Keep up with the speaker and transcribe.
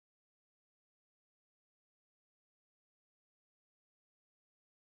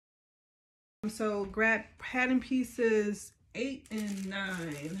So grab pattern pieces 8 and 9,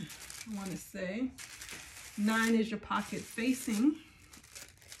 I want to say. 9 is your pocket facing.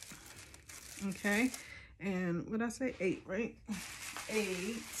 Okay, and what did I say? 8, right? 8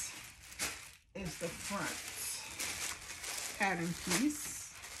 is the front pattern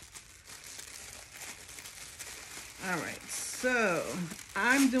piece. All right, so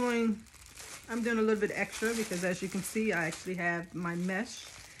I'm doing a little bit extra because, as you can see, I actually have my mesh.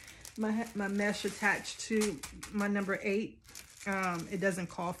 My mesh attached to my number 8. It doesn't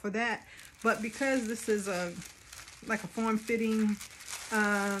call for that, but because this is like a form fitting,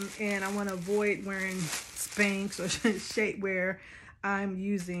 and I want to avoid wearing Spanx or shapewear, I'm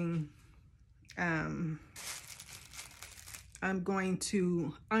using I'm going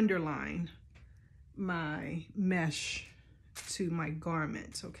to underline my mesh to my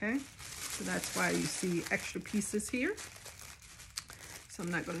garment. Okay, so that's why you see extra pieces here. So I'm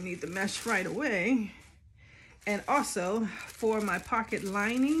not going to need the mesh right away. And also for my pocket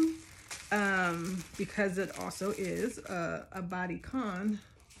lining, because it also is a bodycon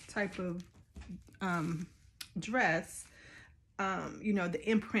type of dress, you know, the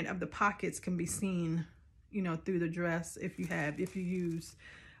imprint of the pockets can be seen, you know, through the dress if you use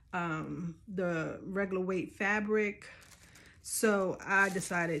the regular weight fabric. So I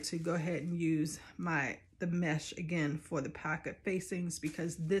decided to go ahead and use the mesh again for the pocket facings,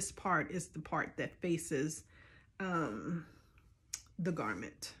 because this part is the part that faces the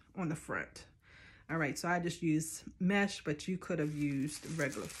garment on the front. All right, so I just used mesh, but you could have used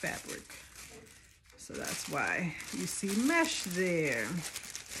regular fabric. So that's why you see mesh there.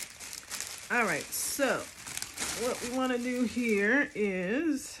 All right, so what we want to do here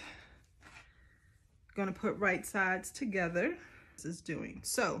is going to put right sides together. This is doing.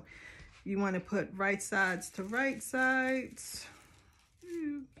 So you want to put right sides to right sides.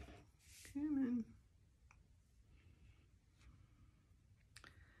 Come in.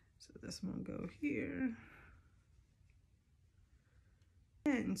 So this one go here.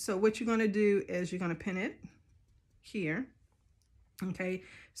 And so what you're going to do is you're going to pin it here. Okay,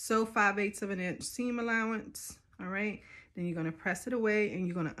 so 5/8 of an inch seam allowance. All right, then you're going to press it away and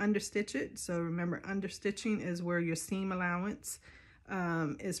you're going to understitch it. So remember, understitching is where your seam allowance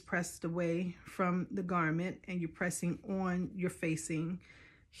is pressed away from the garment, and you're pressing on your facing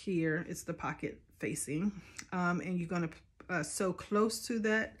here. It's the pocket facing, and you're going to sew close to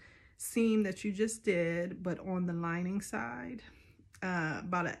that seam that you just did, but on the lining side,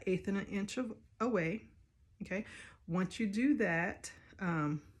 about 1/8 of an inch away. Okay, once you do that,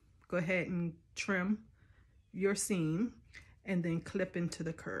 go ahead and trim your seam and then clip into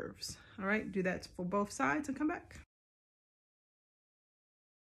the curves. All right, do that for both sides and come back.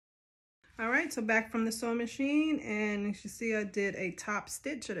 All right, so back from the sewing machine, and as you see, I did a top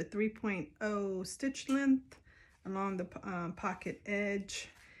stitch at a 3.0 stitch length along the pocket edge.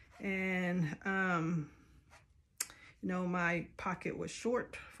 And you know, my pocket was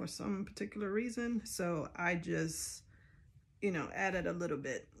short for some particular reason, so I just, you know, added a little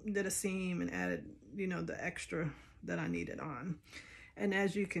bit, did a seam and added, you know, the extra that I needed on. And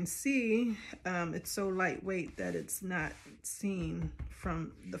as you can see, it's so lightweight that it's not seen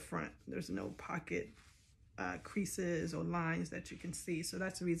from the front. There's no pocket creases or lines that you can see. So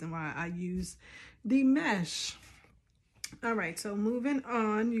that's the reason why I use the mesh. All right, so moving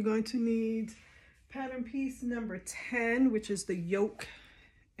on, you're going to need pattern piece number 10, which is the yoke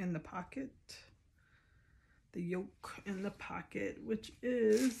in the pocket. The yoke in the pocket, which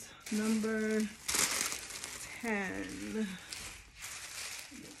is number 10.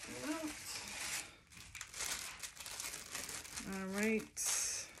 All right.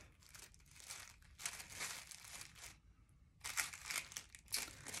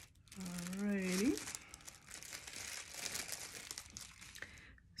 Alrighty.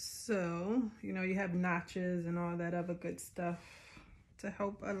 So, you know, you have notches and all that other good stuff to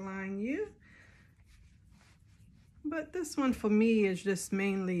help align you. But this one for me is just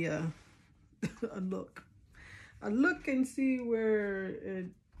mainly a look. A look and see where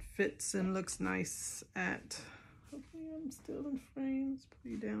it fits and looks nice at. Hopefully I'm still in frames.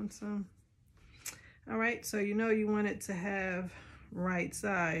 Put you down some. All right, so you know you want it to have right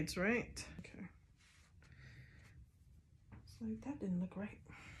sides, right? Okay. So that didn't look right.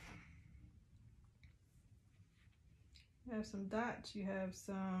 You have some dots, you have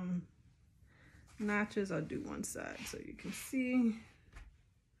some notches. I'll do one side so you can see.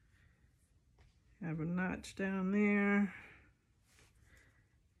 Have a notch down there.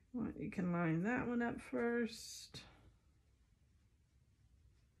 Well, you can line that one up first.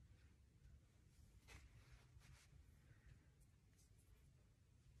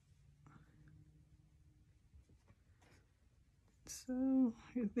 So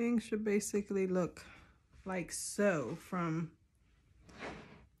your thing should basically look like so from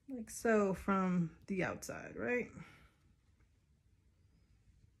the outside, right?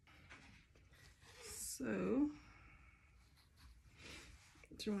 So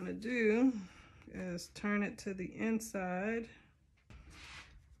what you want to do is turn it to the inside,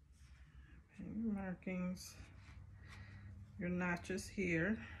 and your markings, your notches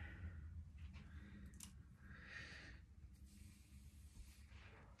here.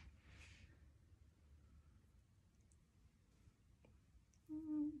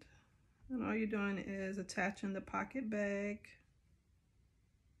 And all you're doing is attaching the pocket bag.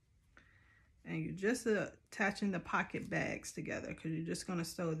 And you're just attaching the pocket bags together because you're just going to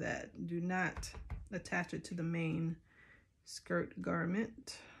sew that. Do not attach it to the main skirt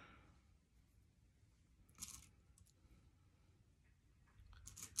garment.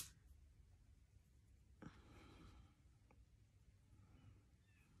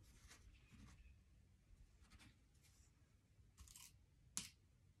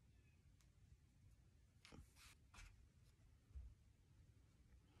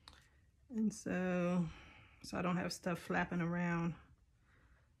 And so I don't have stuff flapping around,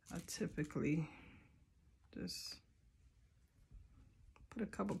 I typically just put a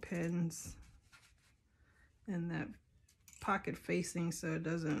couple pins in that pocket facing so it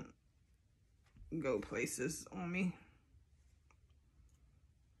doesn't go places on me.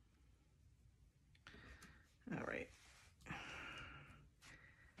 All right.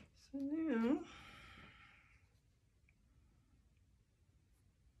 So now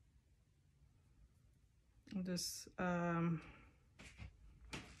I'm just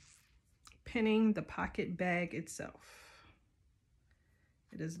pinning the pocket bag itself.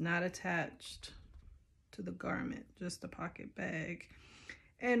 It is not attached to the garment, just the pocket bag.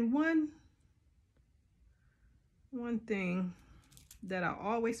 And one thing that I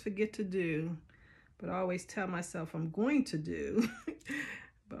always forget to do, but I always tell myself I'm going to do,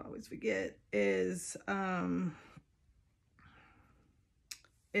 but I always forget, is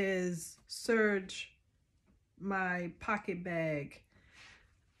serge my pocket bag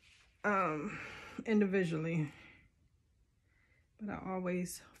individually, but I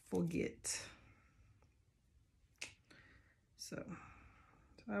always forget. So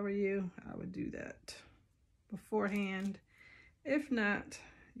if I were you, I would do that beforehand. If not,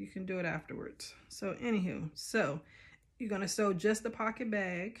 you can do it afterwards. So anywho, so you're going to sew just the pocket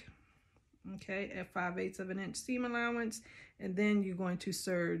bag, okay, at 5/8 of an inch seam allowance, and then you're going to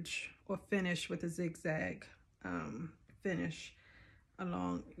serge or finish with a zigzag finish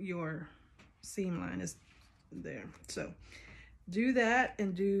along your seam line is there. So do that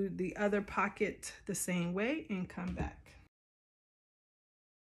and do the other pocket the same way and come back.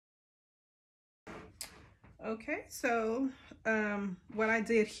 Okay, so what I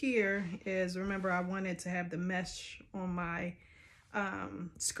did here is, remember, I wanted to have the mesh on my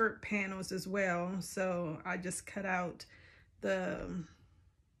skirt panels as well, so I just cut out the,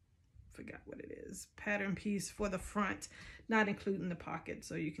 forgot what it is, pattern piece for the front, not including the pocket,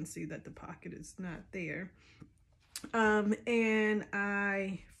 so you can see that the pocket is not there. And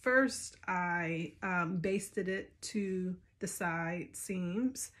I basted it to the side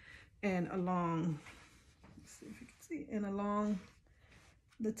seams and along, let's see if you can see, and along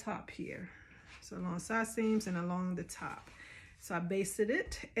the top here. So along side seams and along the top. So I basted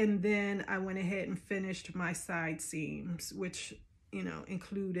it, and then I went ahead and finished my side seams, which, you know,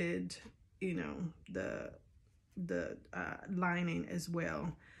 included, you know, the lining as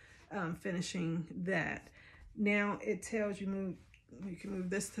well, finishing that. Now it tells you you can move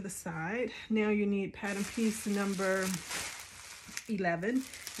this to the side. Now you need pattern piece number 11,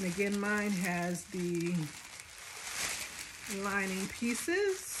 and again, mine has the lining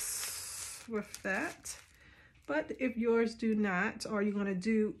pieces with that. But if yours do not, all you're going to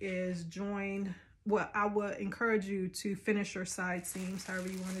do is join, well, I would encourage you to finish your side seams however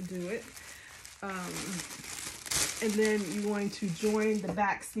you want to do it. And then you're going to join the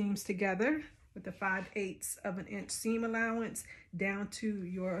back seams together with the 5/8 of an inch seam allowance down to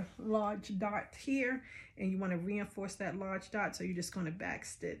your large dot here. And you want to reinforce that large dot, so you're just going to back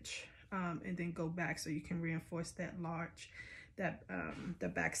stitch and then go back so you can reinforce that the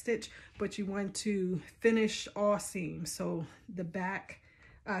back stitch. But you want to finish all seams, so the back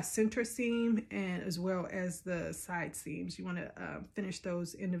center seam and as well as the side seams, you want to finish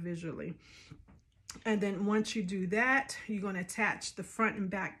those individually. And then once you do that, you're going to attach the front and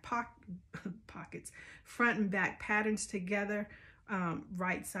back pockets, front and back patterns together,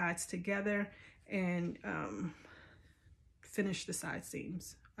 right sides together, and finish the side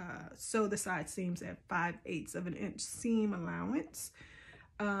seams sew the side seams at 5/8 of an inch seam allowance.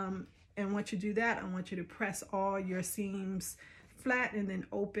 And once you do that, I want you to press all your seams flat and then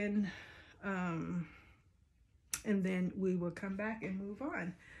open, and then we will come back and move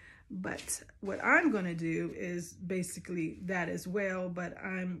on. But what I'm going to do is basically that as well, but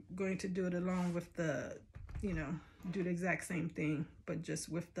I'm going to do it along with the, you know, do the exact same thing, but just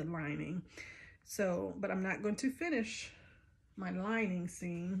with the lining. So, but I'm not going to finish my lining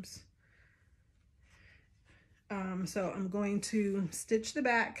seams. So I'm going to stitch the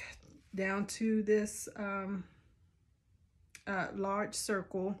back down to this large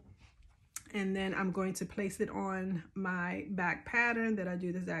circle, and then I'm going to place it on my back pattern that I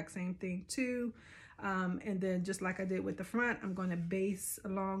do the exact same thing to. And then just like I did with the front, I'm going to base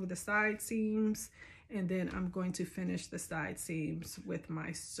along the side seams, and then I'm going to finish the side seams with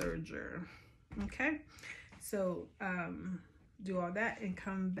my serger. Okay, so do all that and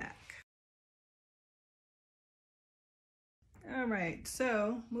come back. All right,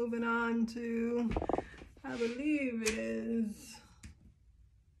 so moving on to, I believe it is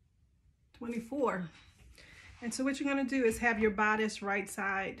 24. And so what you're going to do is have your bodice right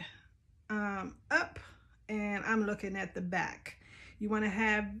side up, and I'm looking at the back. You want to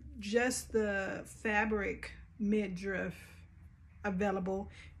have just the fabric midriff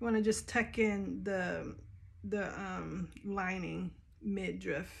available. You want to just tuck in the lining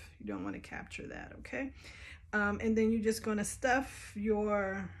midriff. You don't want to capture that, okay? And then you're just going to stuff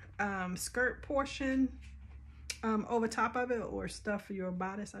your skirt portion over top of it, or stuff your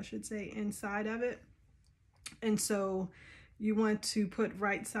bodice, I should say, inside of it. And so you want to put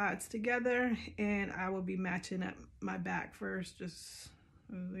right sides together, and I will be matching up my back first, just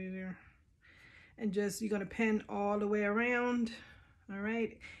there. And just, you're going to pin all the way around, all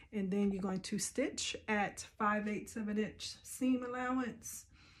right? And then you're going to stitch at 5/8 of an inch seam allowance.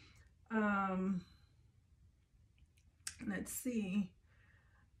 Let's see.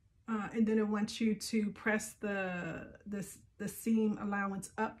 And then I want you to press the seam allowance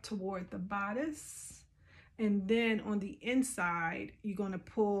up toward the bodice. And then on the inside, you're going to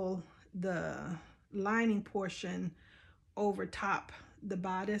pull the lining portion over top the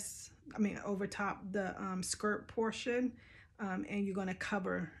bodice, over top the skirt portion, and you're going to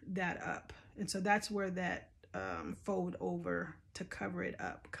cover that up. And so that's where that fold over to cover it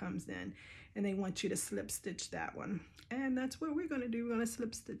up comes in. And they want you to slip stitch that one. And that's what we're going to do. We're going to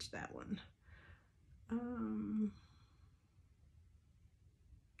slip stitch that one.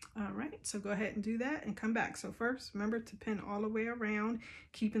 All right, so go ahead and do that and come back. So first, remember to pin all the way around,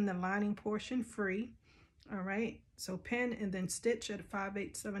 keeping the lining portion free. All right, so pin and then stitch at a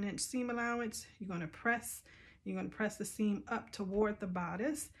 5/8 of an inch seam allowance. You're going to press the seam up toward the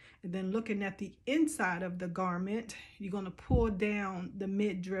bodice, and then looking at the inside of the garment, you're going to pull down the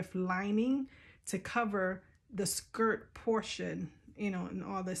midriff lining to cover the skirt portion, you know, and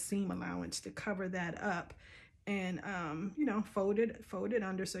all the seam allowance to cover that up. And you know, fold it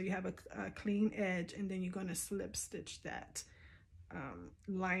under so you have a clean edge, and then you're going to slip stitch that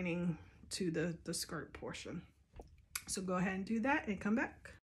lining to the skirt portion. So go ahead and do that and come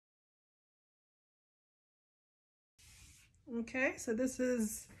back. Okay, so this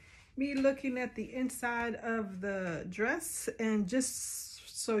is me looking at the inside of the dress, and just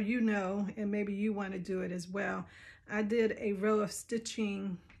so you know, and maybe you want to do it as well, I did a row of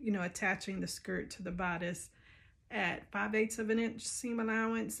stitching, you know, attaching the skirt to the bodice at 5/8 of an inch seam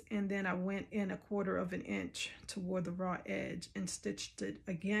allowance, and then I went in 1/4 of an inch toward the raw edge and stitched it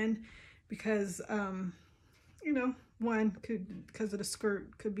again because you know, because of the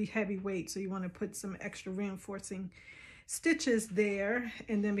skirt could be heavyweight, so you want to put some extra reinforcing stitches there.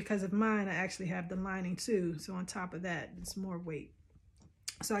 And then because of mine, I actually have the lining too, so on top of that, it's more weight.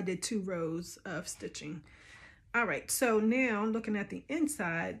 So I did 2 rows of stitching. All right, so now looking at the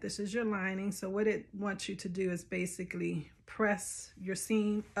inside, this is your lining. So what it wants you to do is basically press your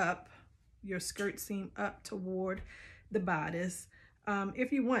seam up, your skirt seam up toward the bodice.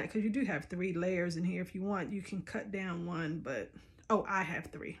 If you want, because you do have 3 layers in here, if you want, you can cut down one, but, oh, I have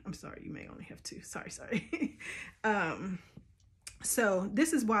 3. I'm sorry, you may only have 2. Sorry. So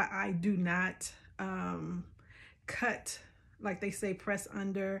this is why I do not cut, like they say, press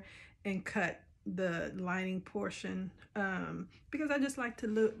under and cut the lining portion, because I just like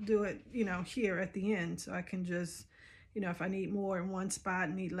to do it, you know, here at the end, so I can just, you know, if I need more in one spot,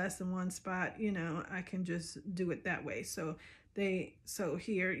 need less in one spot, you know, I can just do it that way. So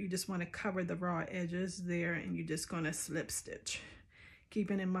here you just want to cover the raw edges there, and you're just going to slip stitch,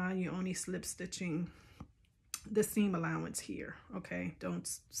 keeping in mind you're only slip stitching the seam allowance here. Okay, don't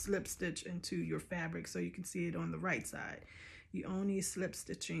slip stitch into your fabric so you can see it on the right side. You only slip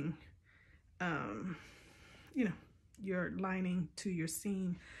stitching, you know, your lining to your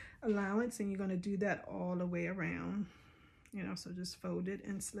seam allowance, and you're going to do that all the way around, you know, so just fold it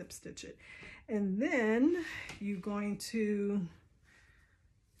and slip stitch it. And then you're going to,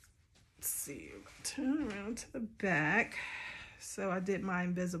 let's see, turn around to the back. So I did my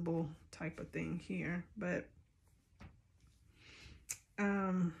invisible type of thing here, but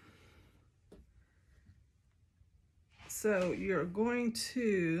so you're going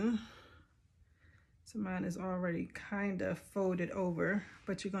to, so mine is already kind of folded over,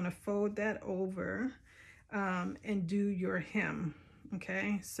 but you're going to fold that over and do your hem.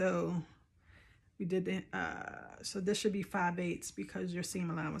 Okay, so we did the so this should be 5/8 because your seam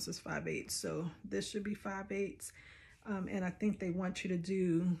allowance is 5/8, so this should be 5/8, and I think they want you to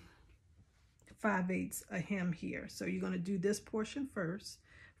do 5/8 a hem here. So you're going to do this portion first,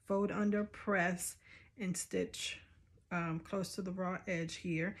 fold under, press, and stitch close to the raw edge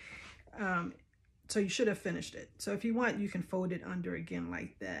here. So you should have finished it. So if you want, you can fold it under again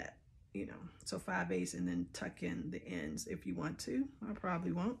like that, you know, so 5/8, and then tuck in the ends if you want to. I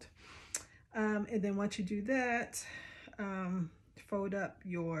probably won't. And then once you do that, fold up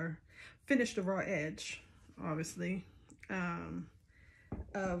your, finish the raw edge, obviously,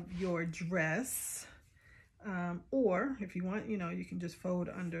 of your dress. Or if you want, you know, you can just fold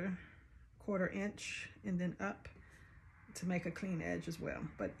under 1/4 inch and then up to make a clean edge as well.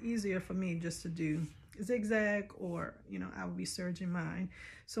 But easier for me just to do zigzag, or, you know, I will be serging mine.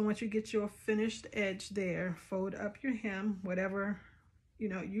 So once you get your finished edge there, fold up your hem, whatever, you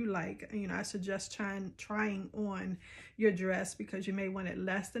know, you like. You know, I suggest trying on your dress because you may want it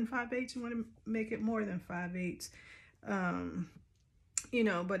less than 5/8. You want to make it more than 5/8. You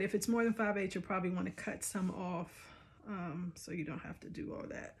know, but if it's more than 5/8, you'll probably want to cut some off, so you don't have to do all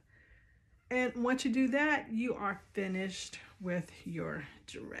that. And once you do that, you are finished with your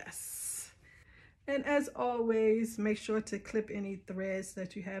dress. And as always, make sure to clip any threads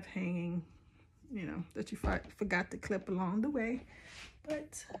that you have hanging, you know, that you forgot to clip along the way.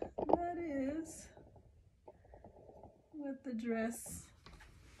 But that is what the dress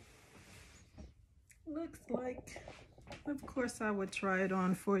looks like. Of course, I would try it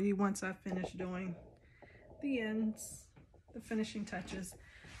on for you once I finish doing the ends, the finishing touches.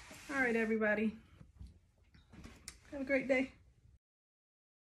 All right, everybody. Have a great day.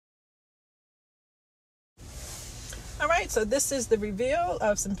 All right, so this is the reveal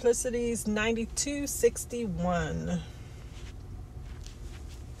of Simplicity's 9261.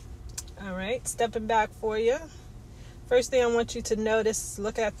 All right, stepping back for you. First thing I want you to notice,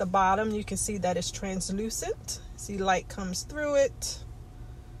 look at the bottom. You can see that it's translucent. See, light comes through it.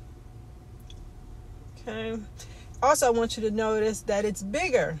 Okay. Also, I want you to notice that it's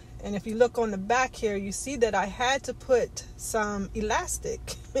bigger. And if you look on the back here, you see that I had to put some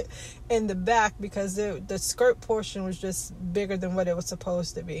elastic in the back because the skirt portion was just bigger than what it was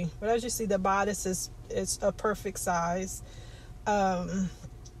supposed to be. But as you see, the bodice is a perfect size.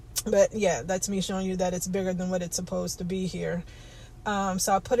 But yeah, that's me showing you that it's bigger than what it's supposed to be here.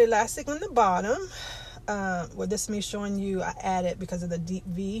 So I put elastic on the bottom. Well, this is me showing you I added, because of the deep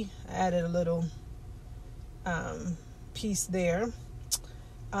V, I added a little piece there.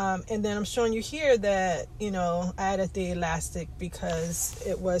 And then I'm showing you here that, you know, I added the elastic because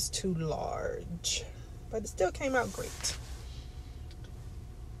it was too large, but it still came out great.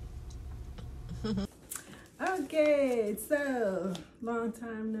 Okay, so long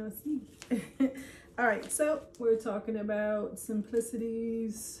time no see. All right, so we're talking about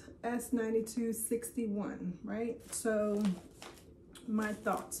Simplicity's S9261, right? So my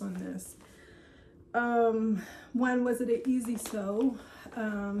thoughts on this. One, was it an easy sew?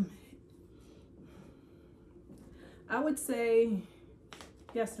 I would say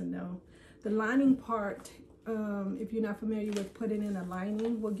yes and no. The lining part, if you're not familiar with putting in a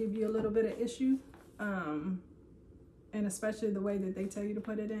lining, will give you a little bit of issue. And especially the way that they tell you to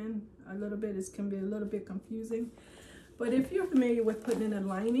put it in, a little bit, it can be a little bit confusing. But if you're familiar with putting in a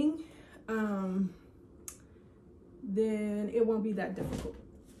lining, then it won't be that difficult.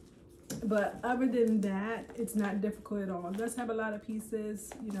 But other than that, it's not difficult at all. It does have a lot of pieces,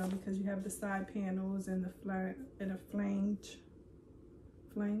 you know, because you have the side panels and the flange.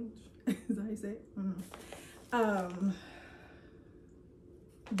 Flange? Is that how you say it?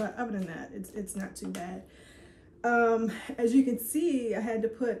 But other than that, it's not too bad. As you can see, I had to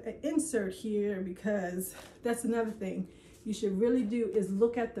put an insert here because that's another thing you should really do is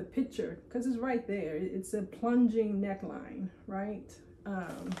look at the picture, because it's right there. It's a plunging neckline, right?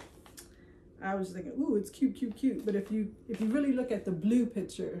 I was thinking, ooh, it's cute, cute, cute. But if you really look at the blue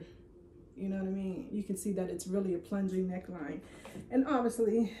picture, You know what I mean? You can see that it's really a plunging neckline. And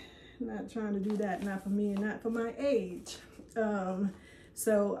obviously, not trying to do that, not for me and not for my age.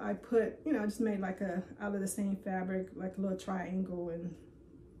 So I put, you know, I just made like out of the same fabric, like a little triangle,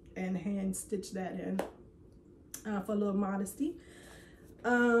 and hand stitch that in for a little modesty.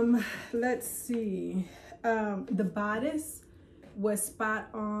 Let's see. The bodice was spot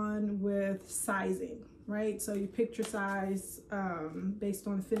on with sizing, right? So you picked your size based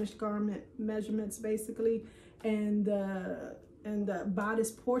on finished garment measurements, basically, and the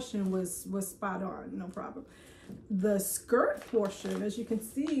bodice portion was spot on, no problem. The skirt portion, as you can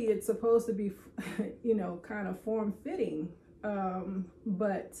see, it's supposed to be, you know, kind of form-fitting,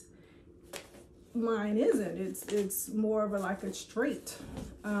 but mine isn't. It's more of like a straight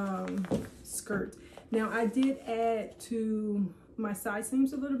skirt. Now I did add to my side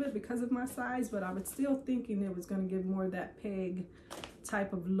seams a little bit because of my size, but I was still thinking it was going to give more of that peg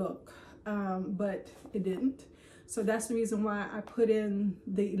type of look, but it didn't. So that's the reason why I put in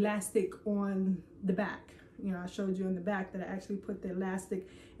the elastic on the back. You know, I showed you in the back that I actually put the elastic,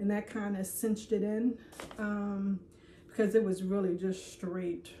 and that kind of cinched it in, because it was really just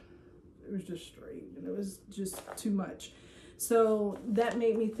straight. It was just straight, and it was just too much. So that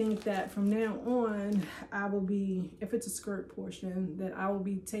made me think that from now on, I will be, if it's a skirt portion, that I will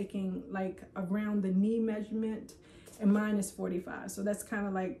be taking like around the knee measurement, and mine is 45. So that's kind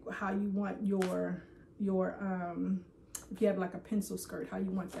of like how you want your if you have like a pencil skirt, how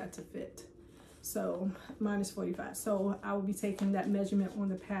you want that to fit. So mine is 45. So I will be taking that measurement on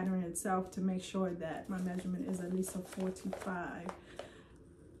the pattern itself to make sure that my measurement is at least a 45,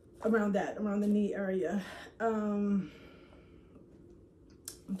 around the knee area. I'm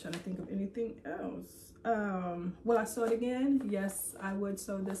trying to think of anything else. Will I sew it again? Yes, I would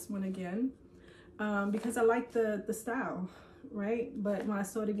sew this one again, because I like the style, right? But when I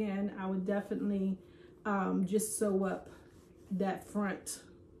sew it again, I would definitely just sew up that front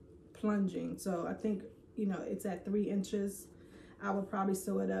plunging. So I think, you know, it's at 3 inches. I would probably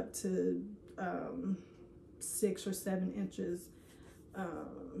sew it up to 6 or 7 inches,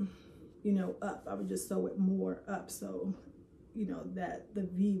 you know, up. I would just sew it more up, so, you know, that the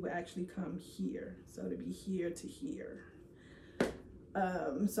V would actually come here. So to be here to here.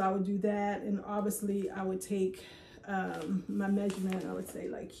 So I would do that, and obviously I would take my measurement, I would say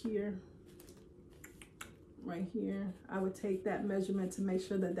like here, right here. I would take that measurement to make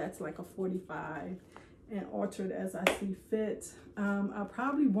sure that that's like a 45 and alter it as I see fit. I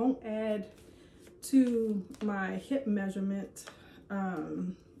probably won't add to my hip measurement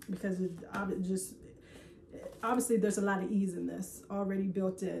because obviously there's a lot of ease in this already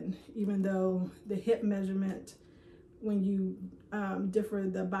built in, even though the hip measurement, when you differ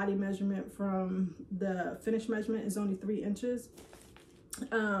the body measurement from the finished measurement, is only 3 inches.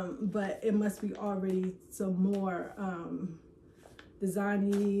 But it must be already some more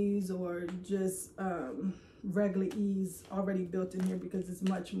design ease or just regular ease already built in here, because it's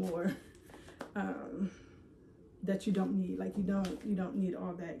much more that you don't need. Like you don't need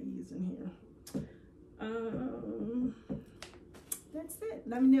all that ease in here. That's it.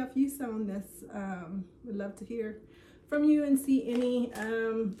 Let me know if you sewn this. Would love to hear from you and see any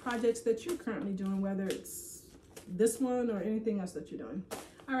projects that you're currently doing, whether it's this one or anything else that you're doing.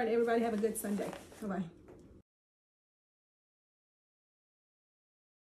 All right, everybody, have a good Sunday. Bye-bye.